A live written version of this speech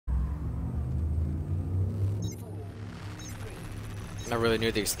Not really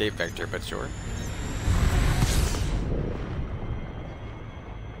near the escape vector, but sure.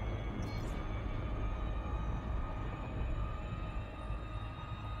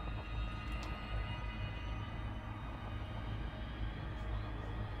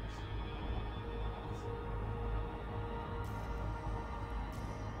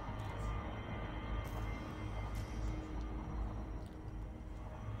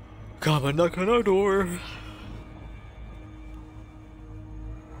 Come and knock on our door.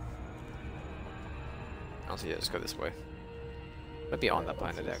 I'll see. Let's go this way. Might be on that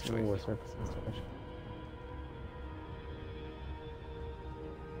planet actually.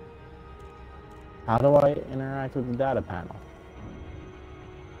 How do I interact with the data panel?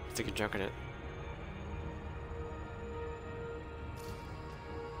 Stick a junk in it.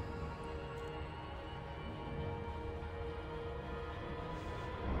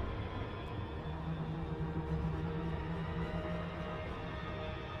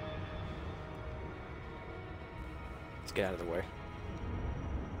 Let's get out of the way.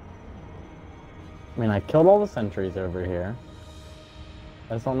 I mean, I killed all the sentries over here.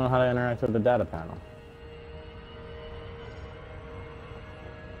 I just don't know how to interact with the data panel.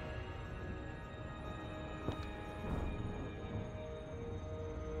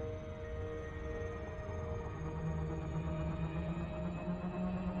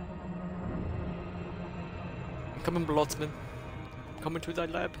 Coming, Blotsman. Coming to thy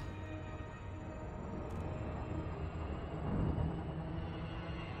lab.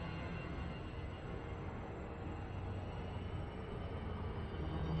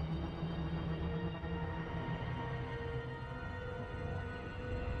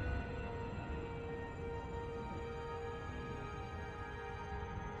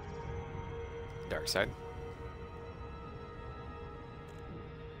 Dark side.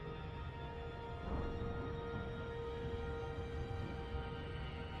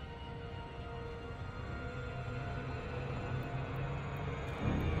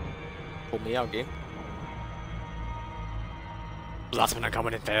 Pull me out, game. Lots of them are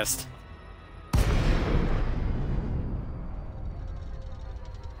coming in fast.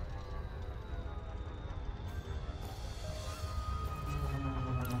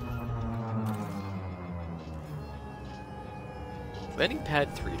 Landing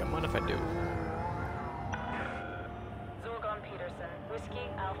pad 3, don't mind if I do. Zurgon Peterson, Whiskey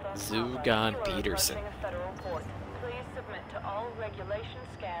Alpha. Zugon Alpha. Peterson. You are approaching a federal port. Please submit to all regulation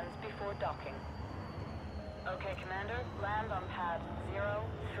scans before docking. Okay, Commander, land on pad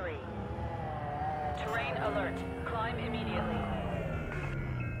 03. Terrain alert. Climb immediately.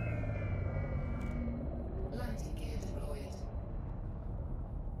 Landing gear deployed.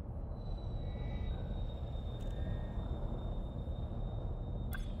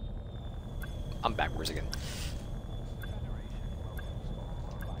 I'm backwards again.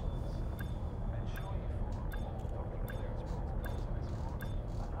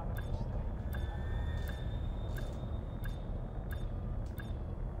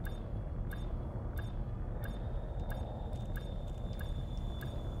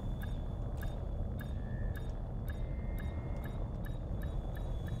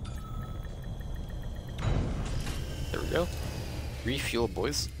 There we go. Refuel,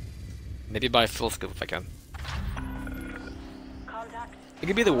 boys. Maybe buy a fuel scoop if I can. Contact. It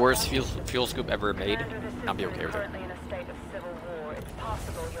could be the worst fuel scoop ever made. Commander, this I'll be system okay is with it. currently in a state of civil war. It's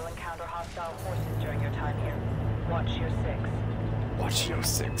possible you'll encounter hostile forces during your time here. Watch your 6. Watch your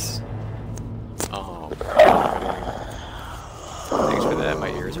 6. Oh. Thanks for that,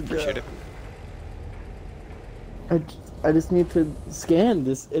 my ears. Appreciate it. I just need to scan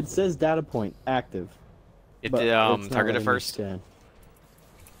this. It says data point active. It but it's not targeted letting me first. scan.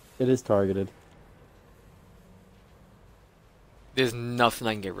 It is targeted. There's nothing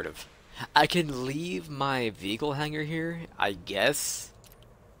I can get rid of. I can leave my vehicle hangar here, I guess.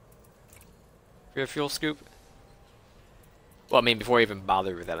 For a fuel scoop. Well, I mean, before I even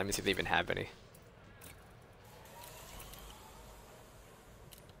bother with that, let me see if they even have any.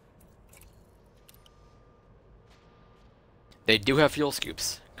 They do have fuel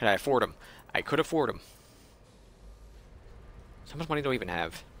scoops. Can I afford them? I could afford them. How much money do I even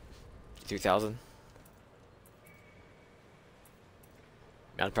have? 2,000?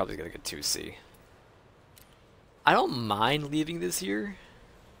 I'm probably gonna get 2C. I don't mind leaving this here.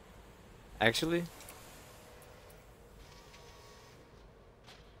 Actually.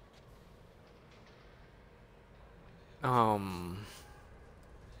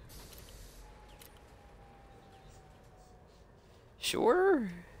 Sure.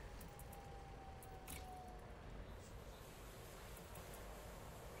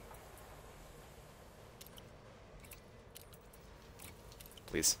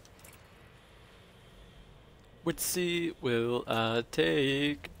 please. Which seat will I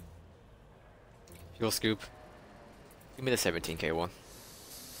take? Fuel scoop. Give me the 17k one.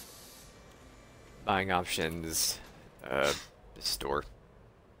 Buying options. Store.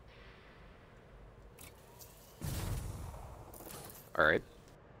 Alright.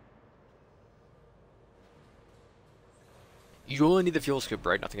 You only need the fuel scoop,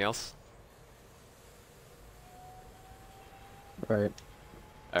 right? Nothing else? Right.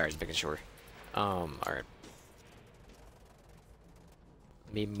 Alright, making sure. Alright.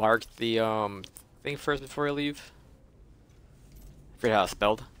 Let me mark the, thing first before I leave. I forget how it's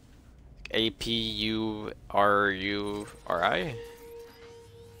spelled. A-P-U-R-U-R-I?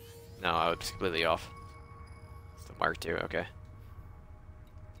 No, I was completely off. Still mark 2, okay.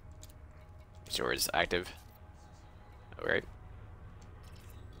 Sure it's active. Alright.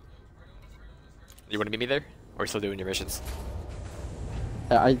 You want to meet me there? Or are you still doing your missions?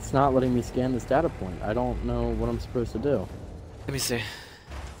 It's not letting me scan this data point. I don't know what I'm supposed to do. Let me see.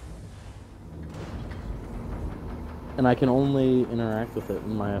 And I can only interact with it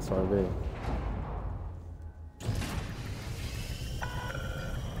in my SRV.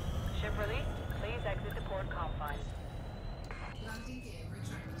 Ship released. Please exit the port confines. Landing gear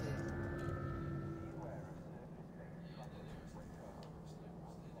retracted.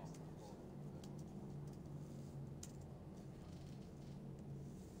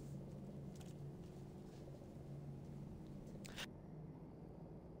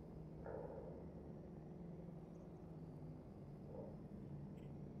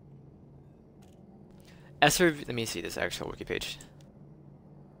 SRV, let me see this actual wiki page.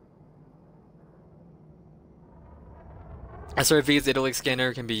 SRV's data link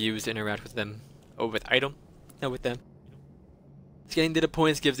scanner can be used to interact with them, or with item, not with them. Scanning data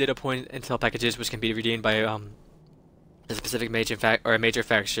points gives data point intel packages which can be redeemed by a specific major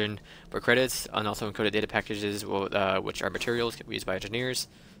faction for credits, and also encoded data packages which are materials can be used by engineers.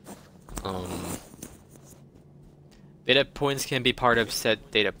 Data points can be part of set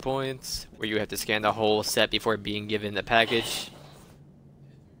data points, where you have to scan the whole set before being given the package.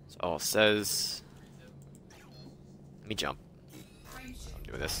 That's all it says. Let me jump. I'm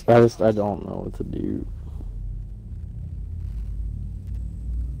doing this. I don't know what to do.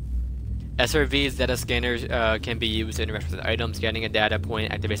 SRV's data scanners can be used to interact with an item. Scanning a data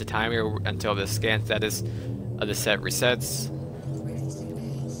point activates a timer until the scan status of the set resets.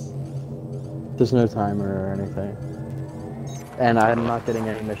 There's no timer or anything. And I'm not getting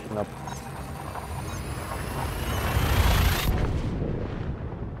any mission up.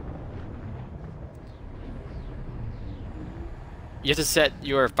 You have to set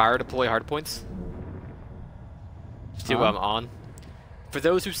your fire deploy hardpoints to on. For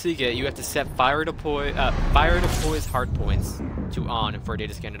those who seek it, you have to set fire deploy's hardpoints to on for a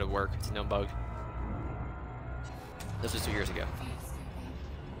data scanner to work. It's no bug. This was 2 years ago.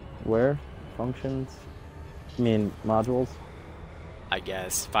 Where? Functions? You mean modules? I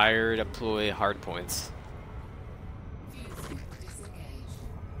guess. Fire deploy hardpoints.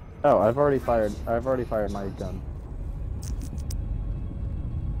 Oh, I've already fired my gun.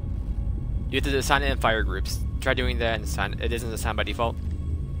 You have to assign it in fire groups. Try doing that and assign it isn't assigned by default.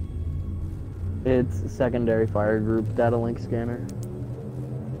 It's secondary fire group data link scanner.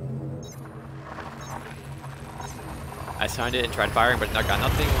 I assigned it and tried firing, but I got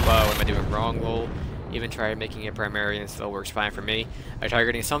nothing. Whoa, what am I doing wrong? Lol. Even tried making it primary and it still works fine for me.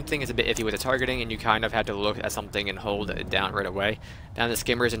 Targeting something is a bit iffy with the targeting, and you kind of have to look at something and hold it down right away. Now the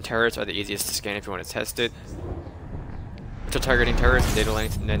skimmers and turrets are the easiest to scan if you want to test it. So targeting turrets and data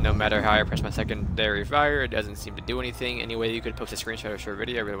links, and then no matter how I press my secondary fire, it doesn't seem to do anything. Anyway, you could post a screenshot or short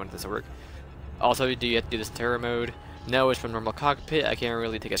video. I really want this to work. Also, do you have to do this in terror mode? No, it's from normal cockpit. I can't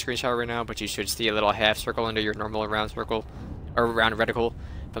really take a screenshot right now, but you should see a little half circle under your normal round circle, or round reticle.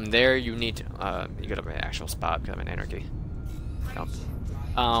 From there, you need to, you go to my actual spot because I'm in anarchy.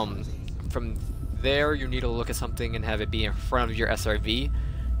 From there, you need to look at something and have it be in front of your SRV.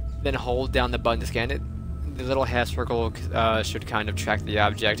 Then hold down the button to scan it. The little half circle should kind of track the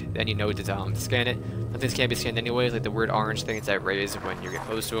object. Then you know to scan it. Some things can't be scanned anyways, like the weird orange things that raise when you get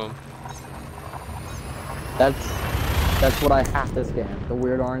close to them. That's what I have to scan. The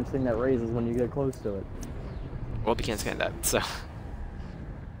weird orange thing that raises when you get close to it. Well, we can't scan that, so.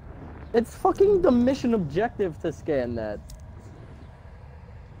 It's fucking the mission objective to scan that.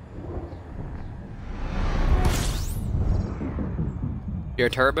 You're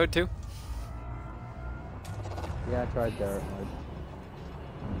in turret mode too? Yeah, I tried turret mode.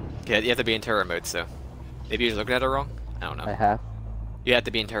 Yeah, you have to be in turret mode, so. Maybe you're looking at it wrong? I don't know. I have. You have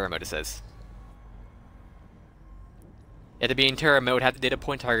to be in turret mode, it says. You have to be in Terra mode, have the data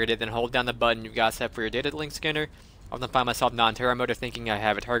point targeted, then hold down the button you've got set for your data link scanner. I often find myself not in Terra mode, thinking I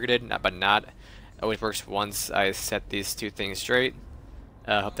have it targeted, but not. It always works once I set these two things straight.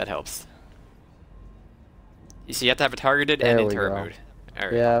 Hope that helps. You see, you have to have it targeted and There in we Terra go. mode. There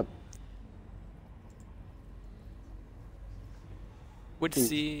we go. Yeah. Which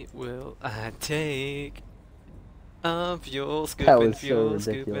sea will I take? Fuel, That scooping, was so fuel,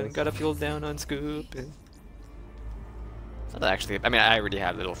 scooping. ridiculous. Gotta fuel down on scooping. Not actually, I mean, I already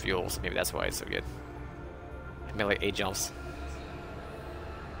have little fuel, so maybe that's why it's so good. I made like 8 jumps.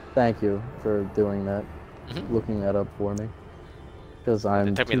 Thank you for doing that, looking that up for me. Because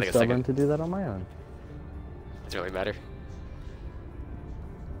I'm took me too like a stubborn second. to do that on my own. It's really better.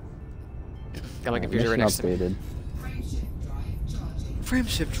 Got my Alright, computer right mission next to me. updated. Frameshift drive charging.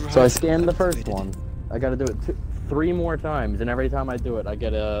 Frameshift drive. So I scanned the first one. I gotta do it 3 more times, and every time I do it, I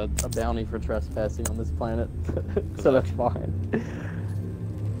get a bounty for trespassing on this planet. So luck. that's fine.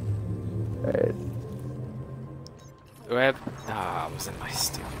 Alright. Web. Ah, I was in my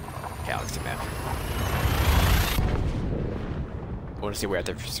stupid galaxy map. I want to see where I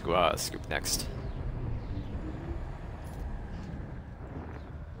have to scoop next.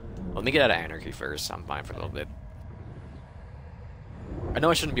 Let me get out of Anarchy first. I'm fine for a little bit. I know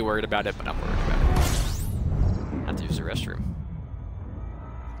I shouldn't be worried about it, but I'm worried about it. I have to use the restroom.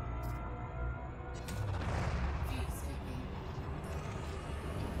 Fuel skipping.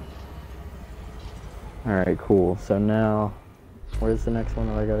 Alright, cool. So now, where's the next one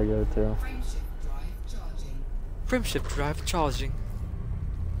that I gotta go to? Frameshift drive charging. Frameshift drive charging.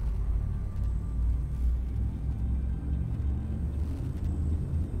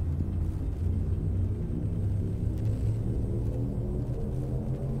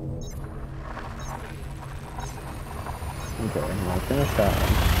 Okay, I'll finish that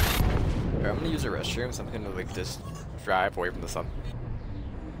one. Alright, I'm gonna use the restroom, so I'm gonna like just drive away from the sun.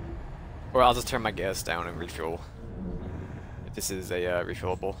 Or I'll just turn my gas down and refuel. If this is a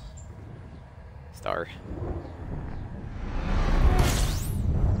refillable star.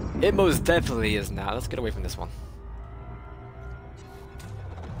 It most definitely is not. Let's get away from this one.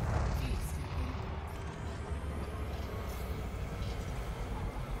 Fuel skipping.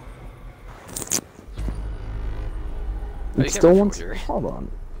 Oh, you It can still refuel wants. here. Hold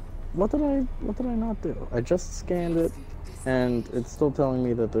on. What did I not do? I just scanned it, and it's still telling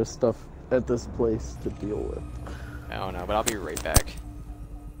me that there's stuff at this place to deal with. I don't know, but I'll be right back.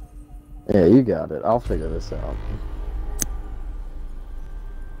 Yeah, you got it. I'll figure this out.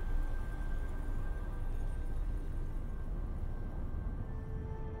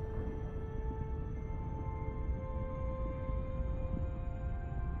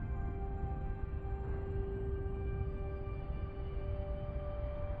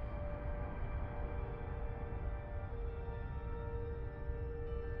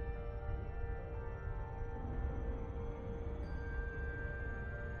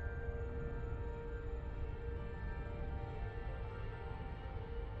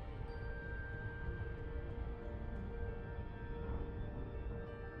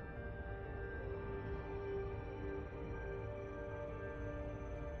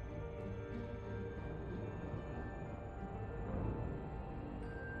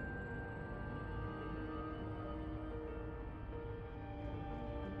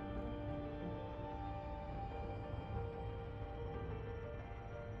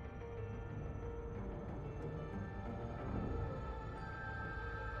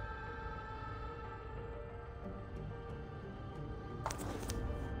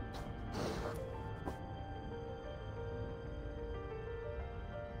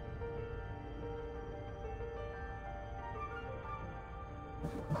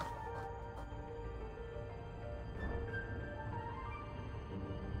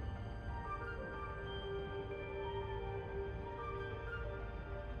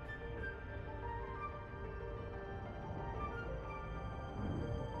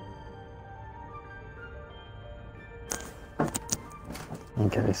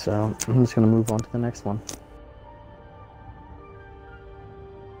 Okay, so I'm just gonna move on to the next one.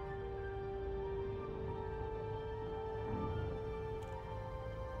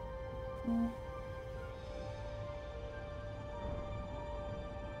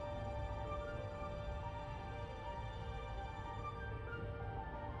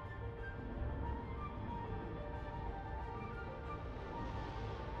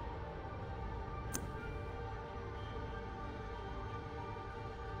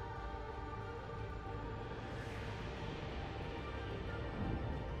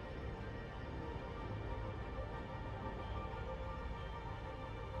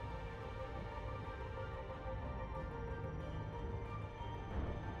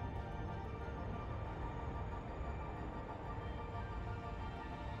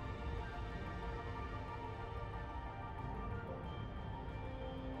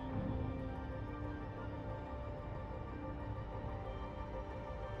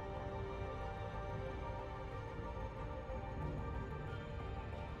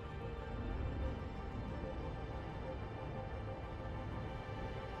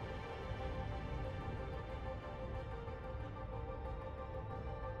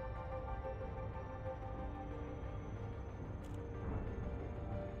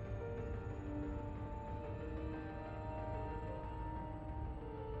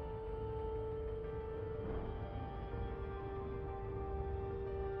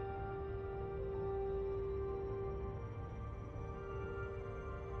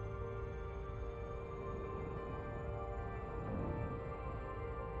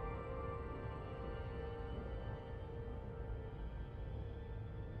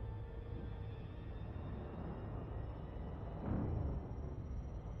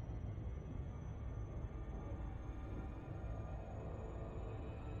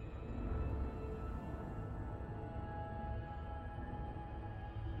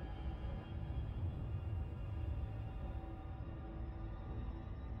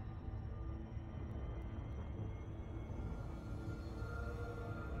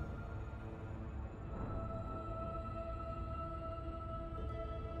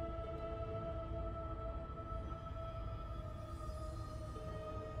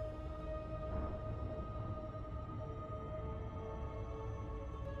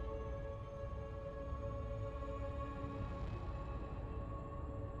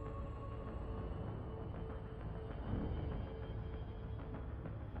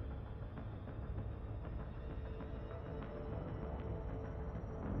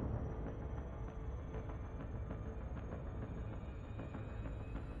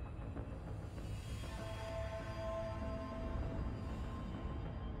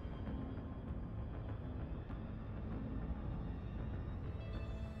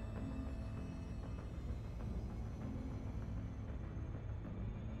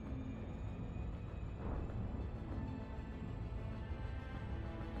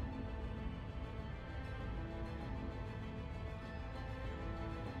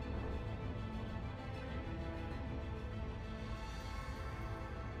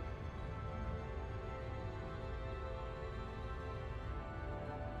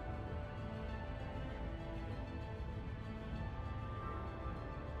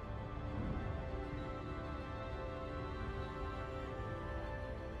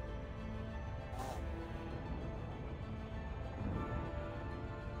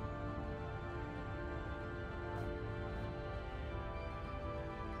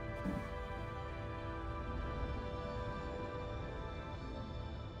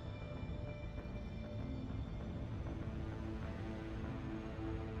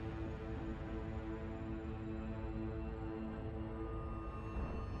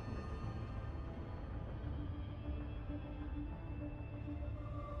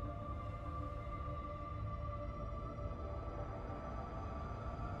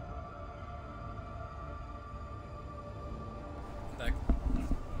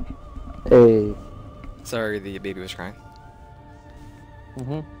 Hey. Sorry, the baby was crying.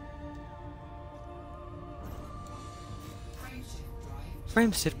 Mm-hmm.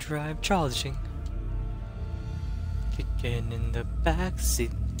 Frameshift drive charging. Kicking in the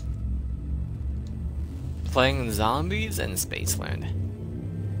backseat. Playing zombies and Spaceland.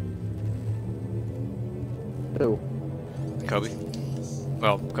 Who? Kobe.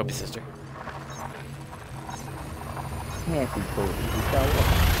 Well, Kobe's sister. Can't be cool.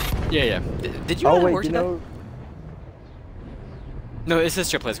 Yeah, yeah. Did you Oh not wait, work you today? know. No, his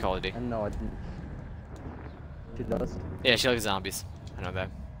sister plays Call of Duty. No, I didn't. She does. Yeah, she likes zombies. I know that.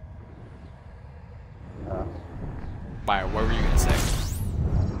 Uh, Why? What were you gonna say?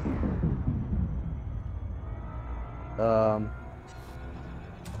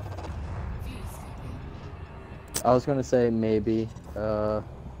 I was gonna say maybe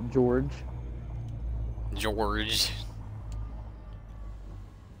George. George.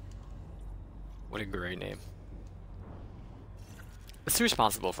 What a great name. It's too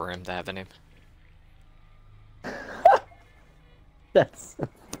responsible for him to have the name. That's.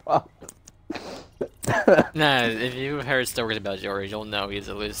 Nah, if you've heard stories about George, you'll know he's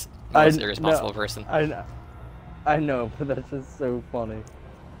the most irresponsible person. I know, but that's just so funny.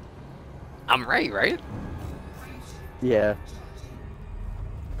 I'm right? Yeah.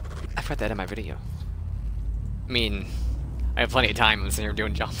 I put that in my video. I mean, I have plenty of time when you're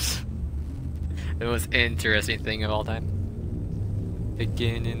doing jumps. The most interesting thing of all time.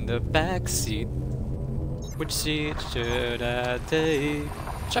 Again in the backseat. Which seat should I take?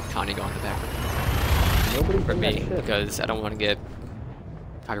 Should have Connie go in the back Nobody for seen me, that shit. because I don't want to get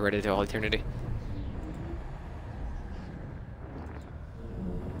copyrighted to all eternity.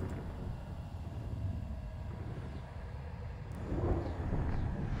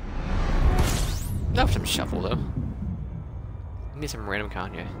 Not some shuffle though. Need some random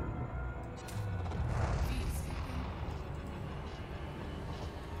Kanye.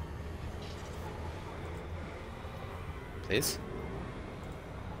 Please?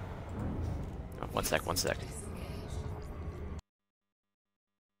 Oh, one sec.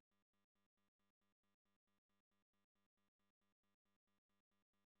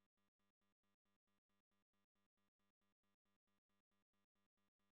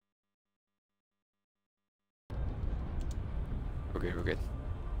 We're good.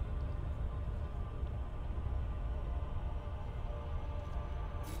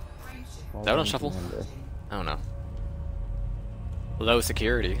 All That on done, shuffle? Commander. I don't know. Low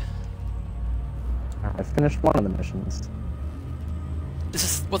security. I finished one of the missions. This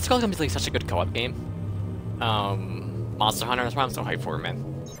is what's gonna be like such a good co-op game. Monster Hunter. That's why I'm so hyped for it, man.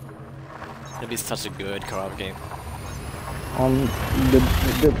 It'd be such a good co-op game.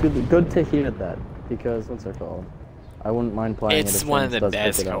 Good to hear that, because what's it called? I wouldn't mind playing it. It's if one of James the does pick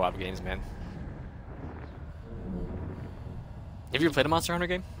best it up. co-op games, man. Have you ever played a Monster Hunter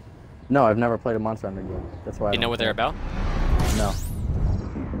game? No, I've never played a Monster Hunter game. That's why. You know what they're about? No.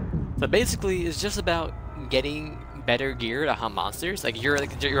 So basically, it's just about getting better gear to hunt monsters. Like you're a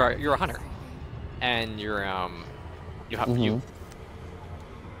hunter, and you want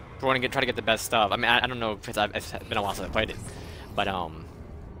to try to get the best stuff. I mean, I don't know because it's been a while since I played it, but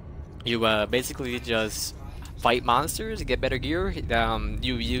you basically just fight monsters, get better gear.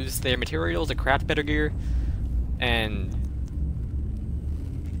 You use their materials to craft better gear, and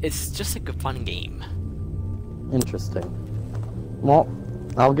it's just like a fun game. Interesting. Well,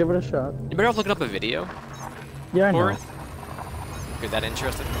 I'll give it a shot. You better off looking up a video Yeah, I know. for it. If you're that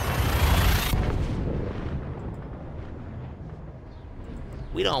interested.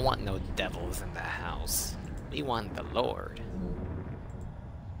 We don't want no devils in the house. We want the Lord.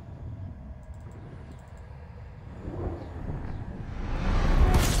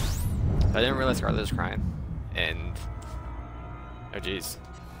 I didn't realize Scarlet was crying. And... oh jeez.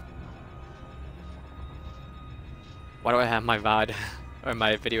 Why do I have my VOD or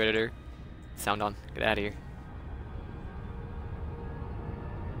my video editor sound on? Get out of here.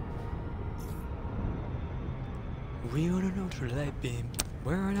 We on an ultralight beam.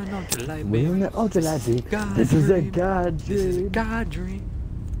 We're on an ultralight beam. We're in the ultralight beam. This is a god dream. This is a god dream.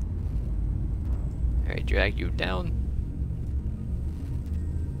 Alright, drag you down.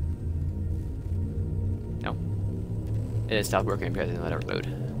 No. It stopped working because I didn't let it load.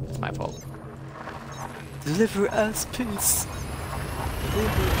 It's my fault. Deliver us peace.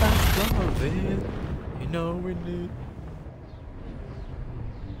 Deliver us love. You know we need.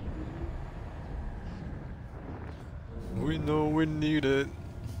 We know we need it.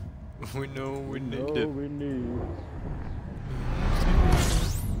 We know we need it. we need.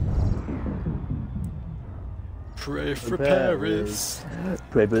 Pray for Paris. Paris.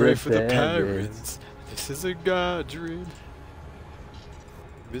 Pray Pray for the Paris. Pirates. This is a God dream.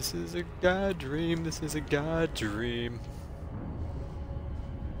 This is a God dream. This is a God dream.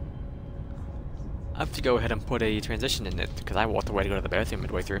 I have to go ahead and put a transition in it because I walked away to go to the bathroom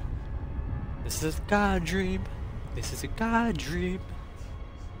midway through. This is a God dream. This is a God dream.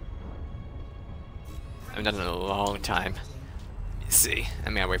 I haven't done it in a long time. Let me see.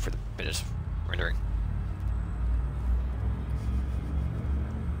 I mean, I wait for the finish rendering.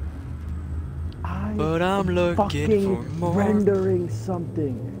 But I'm looking for fucking more. rendering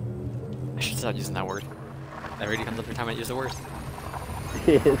something. I should stop using that word. That already comes up every time I use the word.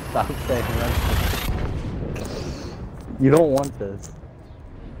 Stop saying that. You don't want this.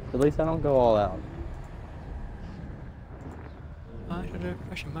 At least I don't go all out. Why did I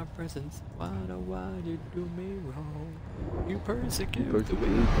question my presence? Why did you do me wrong? You persecute the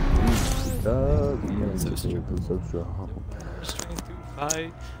weak. So strong. Strength to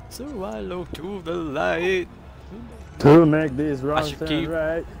fight. So I look to the light. To make these I wrongs should turn keep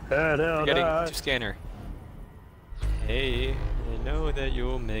right. forgetting to scanner. Hey, I know that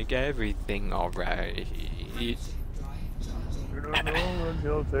you'll make everything alright. You'll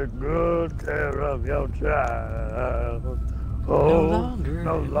take good care of your child. No longer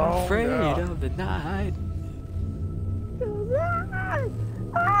am I afraid of the night.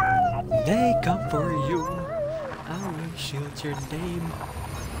 They come for you. I will shield your name.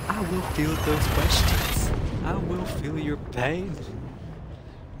 I will feel those questions. I will feel your pain.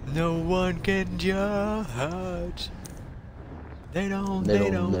 No one can judge. They don't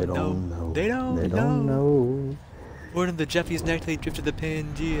know. They don't know. Born in the Jeffy's neck, they drifted the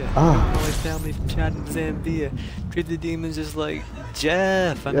Pangea. Ah. All his family from Chad and Zambia. Treat the demons just like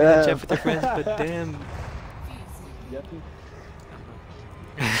Jeff. I mean, not Jeff with their friends, but damn.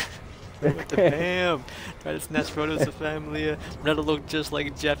 With the Bam. Try to snatch photos of family. Try to look just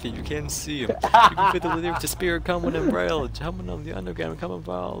like Jeffy. You can't see him. You can feel the lyrics to Spirit coming in braille. Jumping on the underground, coming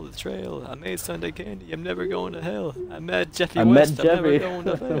follow the trail. I made Sunday candy. I'm never going to hell. I met Jeffy West. I'm never going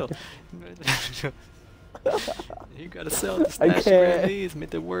to fail. You gotta sell the snatch grannies,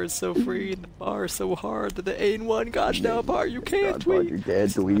 make the words so free and the bar so hard that the ain't one gosh now part you can't tweet. You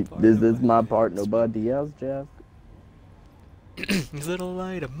can't tweet. This is my part, nobody else, Jeff. This little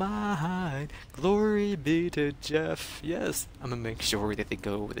light of mine, glory be to Jeff. Yes, I'm gonna make sure that they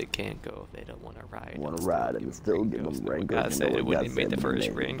go where they can't go if they don't want to ride. Want to ride and still give them rainbow. I said it wouldn't make the first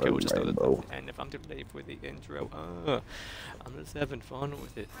rainbow, just know that. And if I'm too late for the intro, I'm just having fun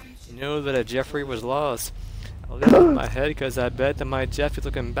with it. You know that a Jeffrey was lost. I live in my head because I bet that my Jeff is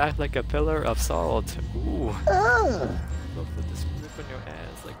looking back like a pillar of salt. Ooh. Look for the scoop in your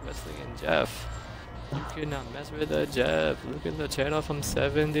ass like Wesley and Jeff. You cannot mess with a Jeff. Look at the channel from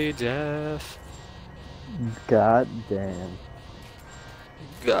 70 Jeff. God damn.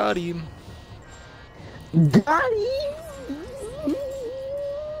 Got him. Got him.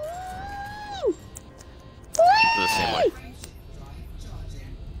 The same way.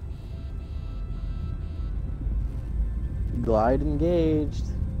 Glide engaged.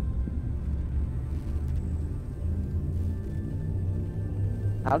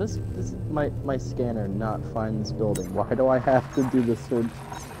 How does my scanner not find this building? Why do I have to do the search,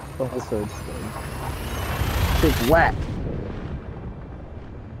 the whole search thing? Take whack.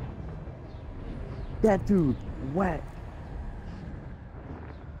 That dude, whack.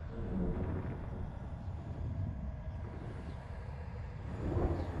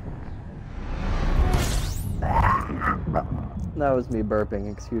 That was me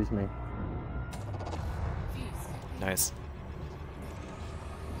burping, excuse me. Nice.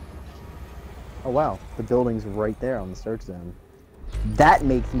 Oh wow, the building's right there on the search zone. That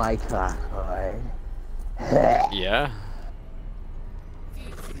makes my car hard. Yeah.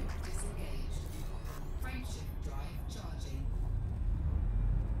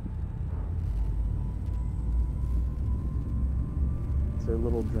 Is there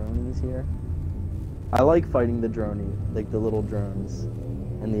little dronies here? I like fighting the droney, like the little drones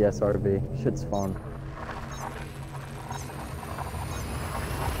in the SRV. Shit's fun.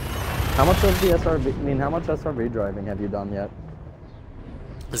 How much of the SRV, I mean, how much SRV driving have you done yet?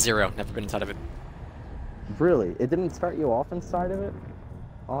 0. Never been inside of it. Really? It didn't start you off inside of it?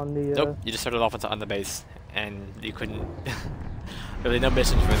 On the, Nope. You just started off on the base, and you couldn't. Really, no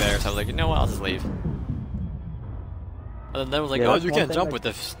missions were there, so I was like, you know what? I'll just leave. And then they was like, Yeah, oh, that's you one can't thing jump that-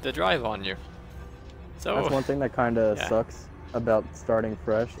 with the drive on you. So. That's one thing that kind of Yeah. sucks about starting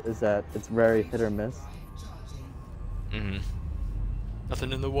fresh, is that it's very hit or miss. Mm-hmm.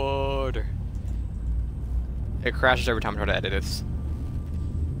 Nothing in the water. It crashes every time I try to edit this.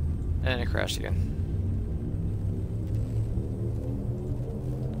 And it crashed again.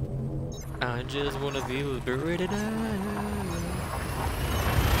 I just wanna be liberated.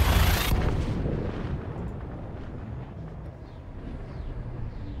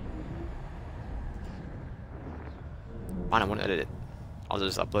 Fine, I want to edit it. I'll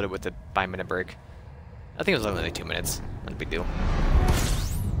just upload it with the 5-minute break. I think it was only like 2 minutes. Not a big deal.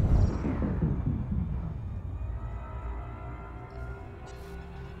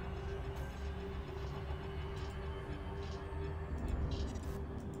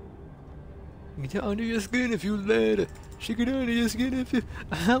 Get under your skin if you let it. She get under your skin if you.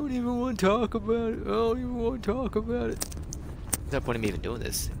 I don't even want to talk about it. I don't even want to talk about it. What's the point of me even doing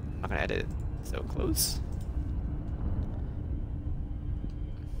this? I'm not gonna edit it. So close.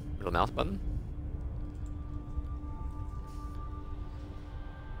 Little mouse button.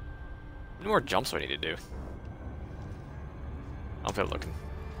 How many more jumps do I need to do? I'm feel looking.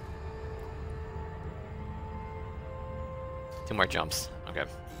 2 more jumps. Okay.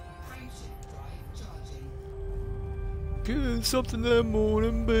 Get something that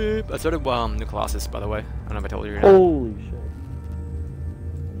morning, babe. I started New Colossus, by the way. I don't know if I told you or not. Holy shit.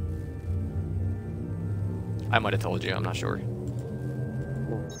 I might have told you, I'm not sure.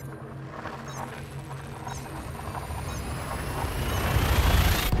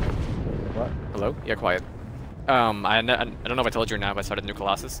 What? Hello? Yeah, quiet. I don't know if I told you or not, but I started New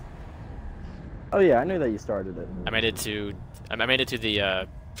Colossus. Oh yeah, I knew that you started it. I made it to the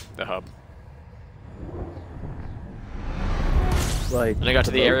hub. Like. And I got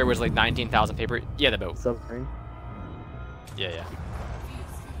to the boat? area where it's like 19,000 paper. Yeah, the boat. Submarine. Yeah.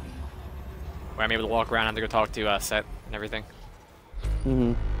 Where I'm able to walk around and to go talk to Set and everything.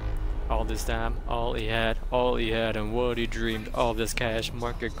 Mm-hmm. All this time, all he had, and what he dreamed. All this cash,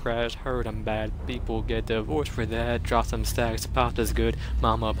 market crash, hurt him bad. People get divorced for that. Drop some stacks, pop is good.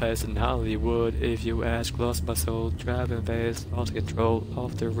 Mama passed in Hollywood. If you ask, lost my soul, driving fast, lost control,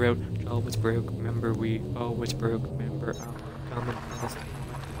 off the road. Always broke, remember we always broke. Remember I'm coming fast.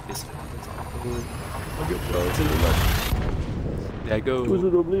 This I'll get well to the left. There I go.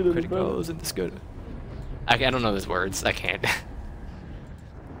 Criticals in the scooter. I don't know those words. I can't.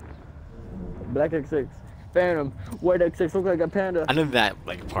 Black X6. Phantom. White X6 look like a panda. I know that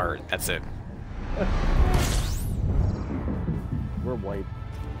like part. That's it. We're white.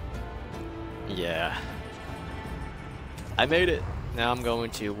 Yeah. I made it. Now I'm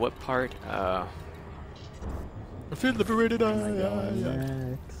going to what part? I feel liberated.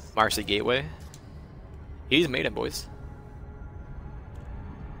 Next. Marcy Gateway. He's made it, boys.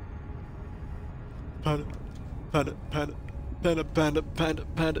 Panda, panda, panda, panda, panda, panda,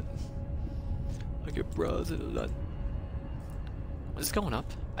 panda. I get bras in a lot. Is this going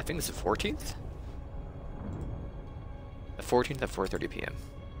up? I think this is 14th? The 14th at 4:30 p.m.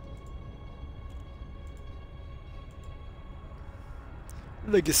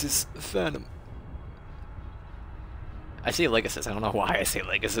 Legacies, Phantom. I say Legacies, I don't know why I say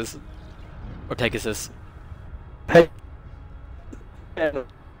Legacies. Or Pegasus. Hey. Phantom.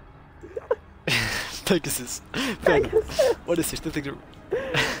 Pegasus. Phantom. What is this? The thing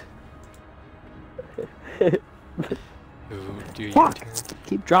Who do you Fuck! dare?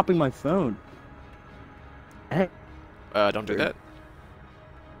 Keep dropping my phone. Hey. Don't do that.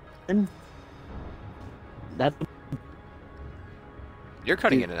 And that's You're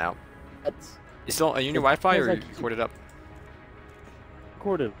cutting in and out. that's You still are you on your Wi-Fi or you recorded up?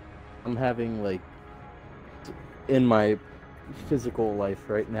 recorded. I'm having like in my physical life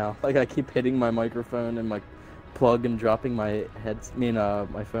right now. Like I keep hitting my microphone and my plug and dropping my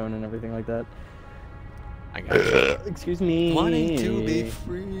my phone and everything like that. I got you. Excuse me. Wanting to be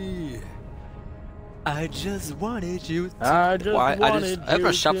free. I just wanted you to I just wanted I have you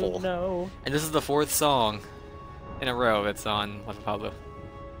a shuffle. to know. And this is the 4th song in a row that's on Life of Pablo.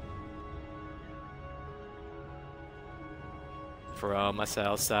 For all my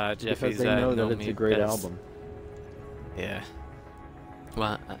Southside Jeffies Because they that know that know it's me a great best. album. Yeah.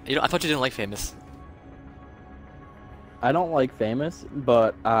 Well, I thought you didn't like Famous. I don't like Famous,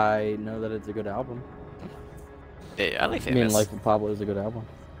 but I know that it's a good album. Yeah, I like I Famous. mean, Life of Pablo is a good album.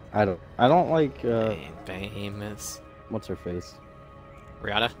 I don't like Famous. what's her face?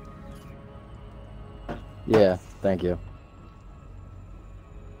 Rihanna? Yeah, thank you.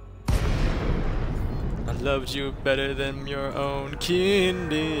 I loved you better than your own kin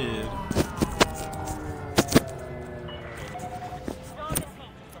did.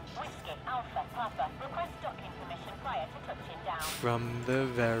 From the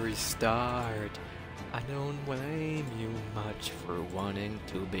very start, I don't blame you much for wanting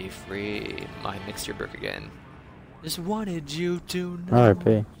to be free. My mixture broke again. Just wanted you to know.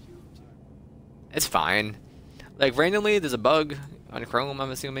 R.I.P. It's fine. Like randomly, there's a bug on Chrome. I'm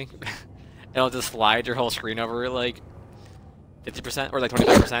assuming, it'll just slide your whole screen over like 50% or like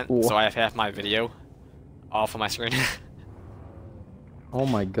 25%, so I have half my video off of my screen. Oh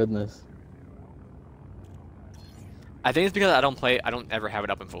my goodness. I think it's because I don't ever have it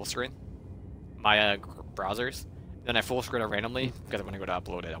up in full screen. My browsers. Then I full screen it randomly because when I go to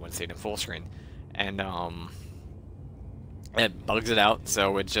upload it, I want to see it in full screen, and it bugs it out,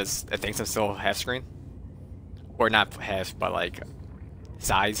 so it thinks I'm still half screen, or not half, but like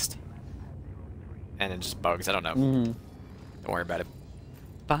sized, and it just bugs. I don't know. Mm-hmm. Don't worry about it.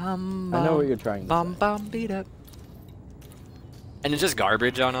 Bum, I know what you're trying to bum, say. bum, beat up. And it's just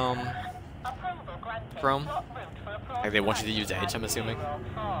garbage on Chrome. Like they want you to use Edge, I'm assuming.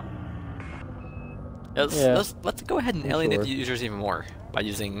 Let's go ahead and alienate the users even more by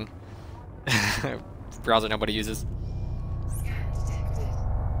using browser nobody uses. Scan detected.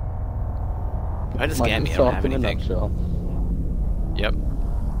 I just scam me. I don't have in a anything. nutshell. Yep.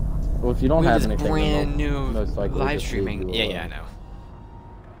 Well, if you don't We have have this anything, brand then new they'll most likely live just leave streaming. you Yeah, alone. yeah, I know.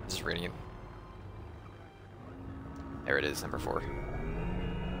 Just reading it. There it is, number 4.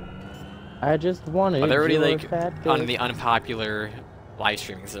 I just wanted. Oh, they're already your like fat on dick. the unpopular live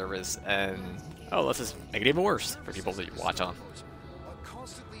streaming service, and let's just make it even worse for people to watch on.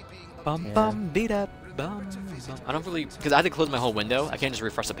 Bum Yeah. bum beat up bum. I don't really because I had to close my whole window. I can't just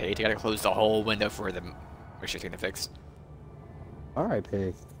refresh the page. I gotta close the whole window for the issue thing to fix.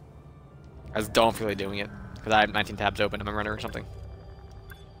 R.I.P. I just don't feel like doing it because I have 19 tabs open. I'm a runner or something.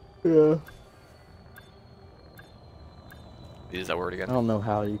 Yeah. Use that word I again. don't know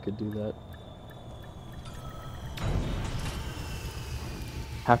how you could do that.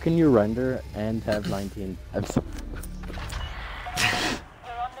 How can you render and have 19 tabs?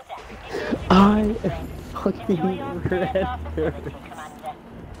 I am fucking red.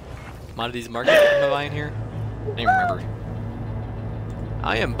 Commodities market. Am I buying here? I don't even remember.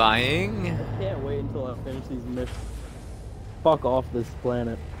 I am buying. I can't wait until I finish these missions. Fuck off this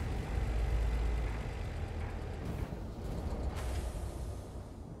planet.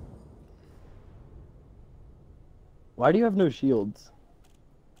 Why do you have no shields?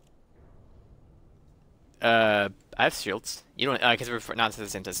 I have shields. You don't, because we're not the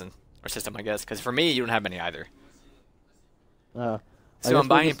same system, I guess. Because for me, you don't have many either. I So guess I'm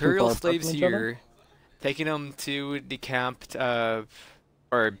buying we're just too far Imperial apart slaves from each other? here, taking them to the camp,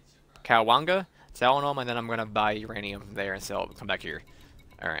 or Kawanga, selling them, and then I'm gonna buy uranium there and sell. Come back here.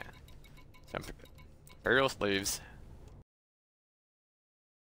 All right. So Imperial slaves.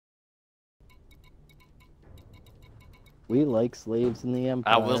 We like slaves in the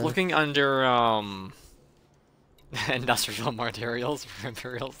Empire. I was looking under industrial materials for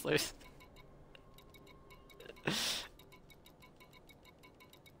Imperial slaves.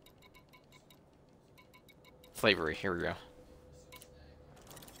 Slavery. Here we go.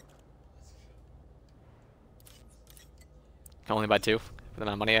 Can only buy 2 for the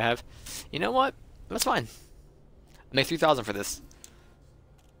amount of money I have. You know what? That's fine. I make 3,000 for this.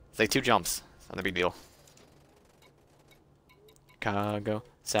 It's like 2 jumps. It's not a big deal. Chicago,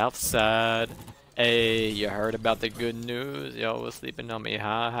 South Side. Hey, you heard about the good news? Y'all was sleeping on me,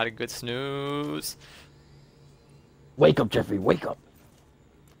 huh? Had a good snooze. Wake up, Jeffrey, wake up!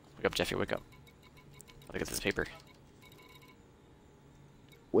 Wake up, Jeffy, wake up. Look at this paper.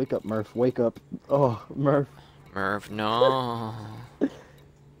 Wake up, Murph, wake up. Oh, Murph. Murph, no.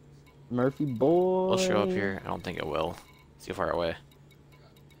 Murphy boy. We'll show up here. I don't think it will. It's too far away.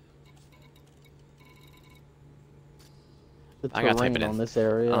 The I gotta type terrain it in. on this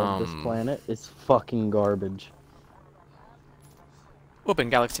area of this Um, planet is fucking garbage. Open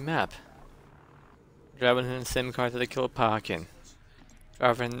galaxy map. Driving in the same car to the kill parking.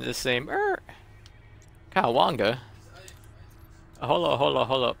 Driving in the same. Kawanga.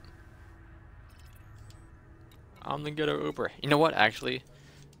 Hold up. I'm gonna get an Uber. You know what? Actually,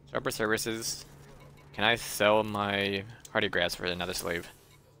 Uber services. Can I sell my cardiographs for another slave?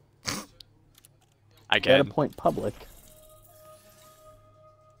 I Data can. point public.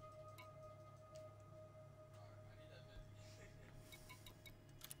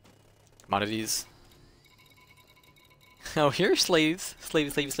 Commodities. Oh, here's slaves.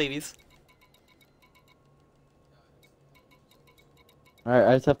 Slavies. Alright,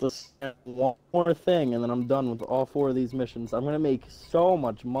 I just have to scan one more thing and then I'm done with all 4 of these missions. I'm gonna make so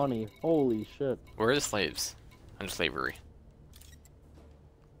much money. Holy shit. Where are the slaves? Under slavery. You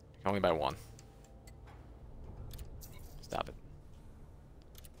can only buy 1. Stop it.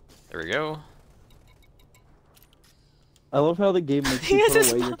 There we go. I love how the game makes He you has put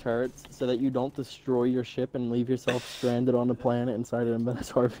his away mo- your turrets so that you don't destroy your ship and leave yourself stranded on a planet inside an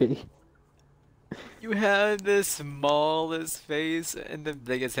MSRP. You have the smallest face and the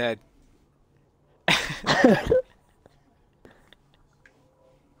biggest head.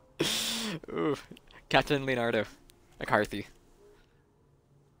 Ooh, Captain Leonardo McCarthy.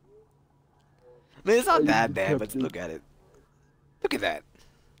 I mean, it's not that bad, but look at it. Look at that.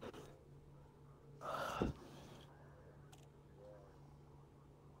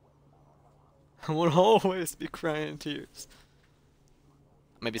 I will always be crying tears.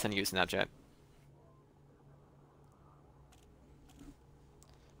 Maybe sending you a Snapchat.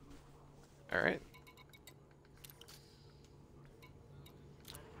 Alright.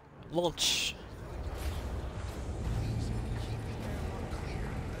 Launch.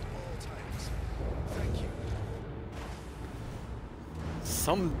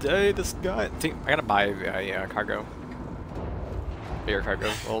 Someday this guy. I gotta buy a cargo. Bigger cargo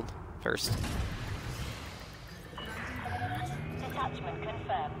hold first. Detachment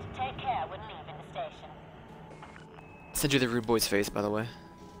confirmed. Take care when leaving the station. Send you the rude boy's face, by the way.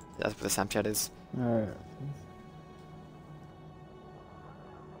 That's what the Snapchat is. Alright.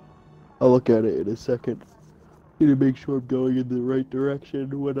 I'll look at it in a second. Need to make sure I'm going in the right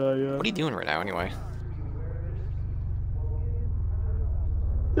direction when I, What are you doing right now, anyway?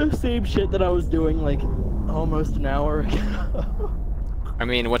 The same shit that I was doing, like, almost an hour ago. I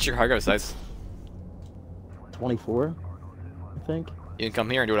mean, what's your cargo size? 24, I think. You can come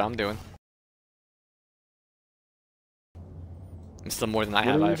here and do what I'm doing. I'm still more than I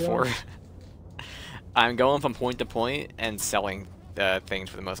have. What I are have you 4. doing? I'm going from point to point and selling things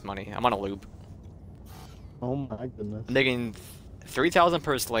for the most money. I'm on a loop. Oh my goodness. I'm making 3,000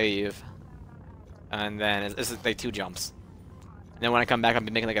 per slave, and then this is like 2 jumps. And then when I come back, I'll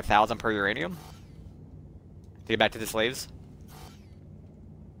be making like 1,000 per uranium to get back to the slaves.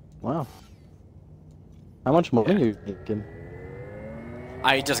 Wow. How much money Yeah. are you making?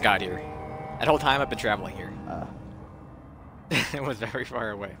 I just got here. That whole time I've been traveling here. Uh, It was very far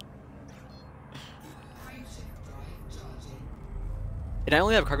away. And I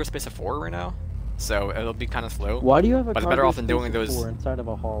only have a cargo space of 4 right now, so it'll be kind of slow. why do you have a But it's better cargo off than doing space of those- 4 inside of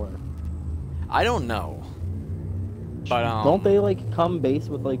a hauler? I don't know. But Don't they like come base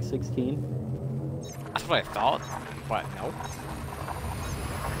with like 16? That's what I thought, but no.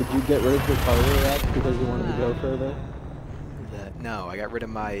 Did you get rid of your cargo rack because you wanted to go further? No, I got rid of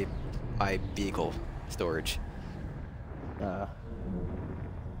my vehicle storage.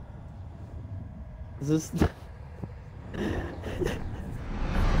 Is this?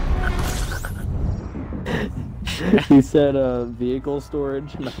 You said vehicle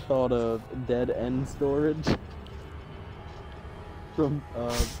storage, and I thought of dead end storage. From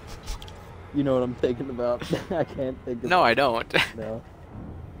you know what I'm thinking about. I can't think of. No, I don't. No.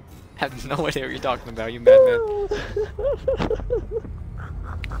 I have no idea what you're talking about, you madman.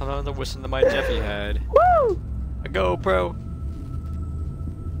 I'm on the wishing that my Jeffy had. Woo! A GoPro.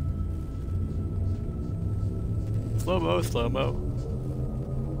 Slow mo, slow mo.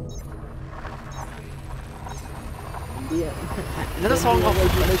 Yeah. Another song off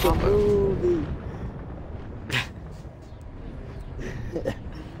Like you the make a combo. movie.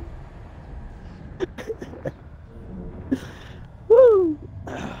 Woo!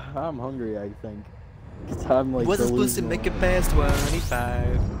 I'm hungry, I think. 'Cause I'm like. Wasn't supposed to make it delusional. past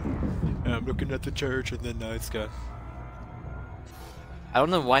 25. I'm looking at the church and the night sky. I don't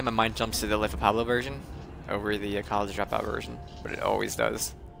know why my mind jumps to the Life of Pablo version over the College Dropout version, but it always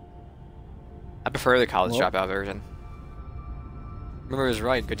does. I prefer the College Well. Dropout version. Remember, it was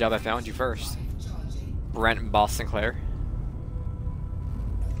right. Good job I found you first. Brent Boss Sinclair.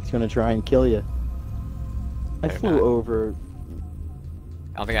 He's gonna try and kill you. I Better flew not. over.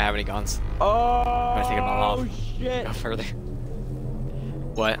 I don't think I have any guns. Oh I think I'm all off. shit! Go further.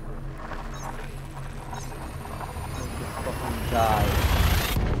 What? Fucking die.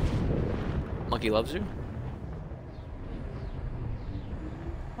 Monkey loves you?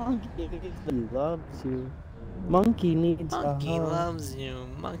 Monkey loves you. Monkey needs Monkey a hug. loves you.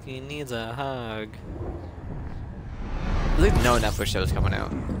 Monkey needs a hug. I think no Netflix shows coming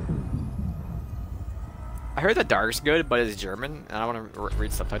out. I heard the Dark's good, but it's German, and I want to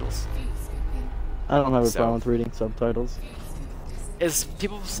read subtitles. I don't have a So- problem with reading subtitles. Is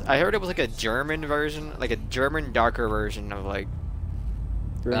people? I heard it was like a German version, like a German darker version of like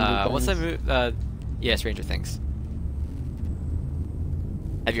Stranger what's that Things. movie? Yeah, Stranger Things.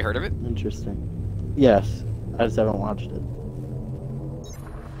 Have you heard of it? Interesting. Yes, I just haven't watched it.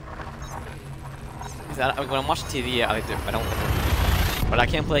 'Cause when I'm watching TV, I don't like to, but I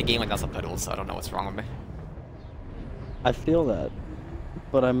can't play a game without subtitles, so I don't know what's wrong with me. I feel that,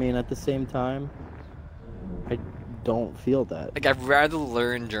 but I mean, at the same time, I don't feel that. Like, I'd rather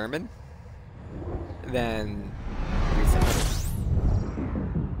learn German than read subtitles.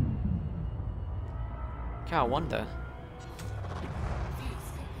 Yeah, I wonder.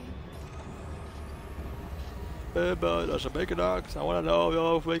 But there's a bacon dogs. I wanna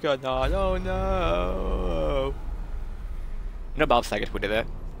know if we can. I don't know. You know Bob Saget who did that?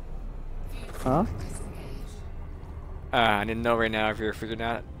 Huh? I didn't know right now if you're figuring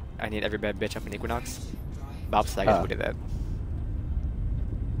out. I need every bad bitch up in Equinox. Bob Saget who did that.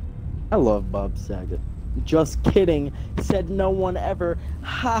 I love Bob Saget. Just kidding. Said no one ever.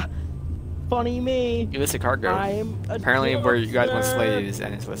 Ha! Funny me. Illicit cargo. I'm a Apparently, where you guys want jokester. slaves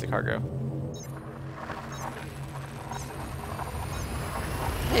and it's illicit cargo.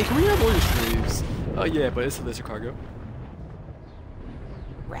 Hey, can we have all your slaves? Oh yeah, but it's illicit cargo.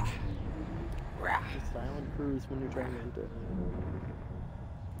 Rah. Rah. Silent cruise when you're trying to enter.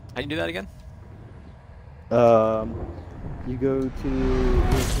 How do you do that again? You go to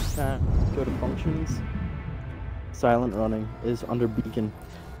functions. Silent running is under beacon.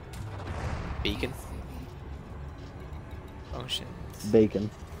 Beacon? Functions. Bacon.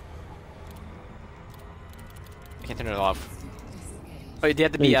 I can't turn it off. Oh, you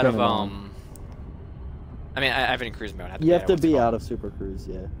have to No, be you out turn of, it on. I mean, I have it in cruise mode. You have to be out of Super Cruise,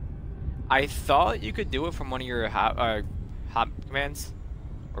 yeah. I thought you could do it from one of your hot commands.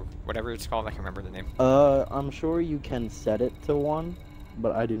 Or whatever it's called. I can't remember the name. I'm sure you can set it to 1,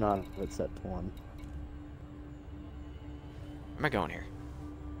 but I do not have it set to 1. Where am I going here?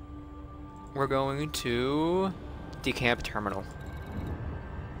 We're going to Decamp Terminal.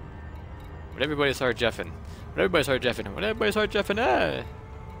 Would everybody start jeffing? Would everybody start jeffing? Would everybody start jeffing?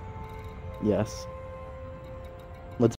 Yes.